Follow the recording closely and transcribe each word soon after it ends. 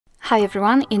Hi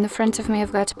everyone, in front of me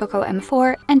I've got POCO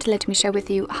M4 and let me share with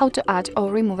you how to add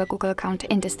or remove a Google account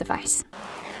in this device.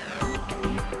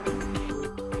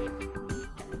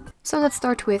 So let's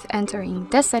start with entering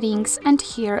the settings, and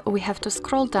here we have to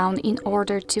scroll down in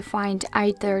order to find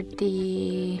either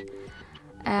the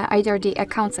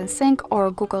accounts and sync or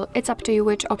Google. It's up to you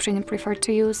which option you prefer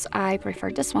to use. I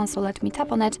prefer this one, so let me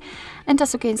tap on it. And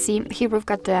as you can see, here we've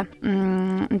got the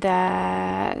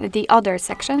other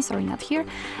section, sorry, not here,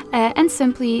 and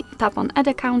simply tap on add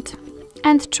account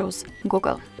and choose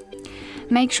Google.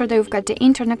 Make sure that you've got the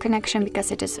internet connection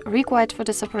because it is required for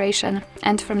this operation,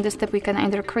 and from this step we can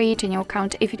either create a new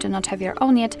account if you do not have your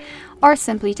own yet, or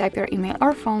simply type your email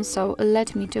or phone. So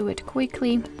let me do it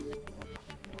quickly.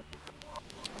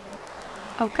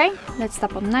 Okay, let's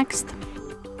tap on next.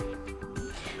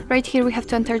 Right here we have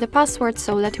to enter the password,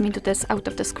 so let me do this out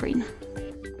of the screen.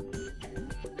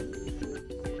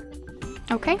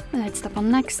 Okay, let's tap on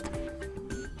next.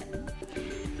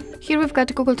 Here we've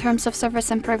got Google Terms of Service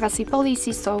and Privacy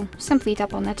Policy, so simply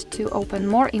tap on it to open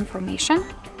more information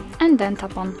and then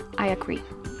tap on I agree.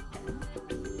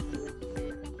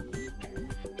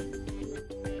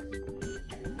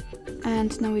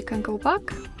 And now we can go back.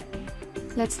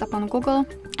 Let's tap on Google,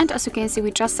 and as you can see,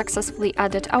 we just successfully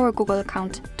added our Google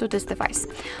account to this device.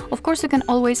 Of course, you can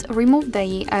always remove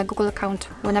the Google account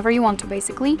whenever you want to,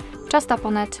 basically. Just tap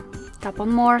on it, tap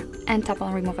on more, and tap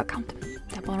on remove account.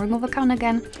 Tap on remove account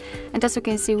again, and as you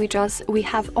can see, we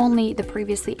have only the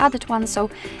previously added one, so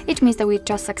it means that we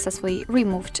just successfully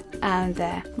removed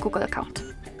the Google account.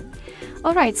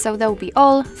 Alright, so that will be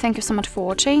all. Thank you so much for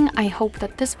watching. I hope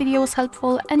that this video was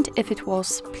helpful, and if it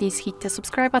was, please hit the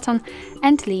subscribe button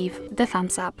and leave the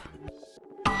thumbs up.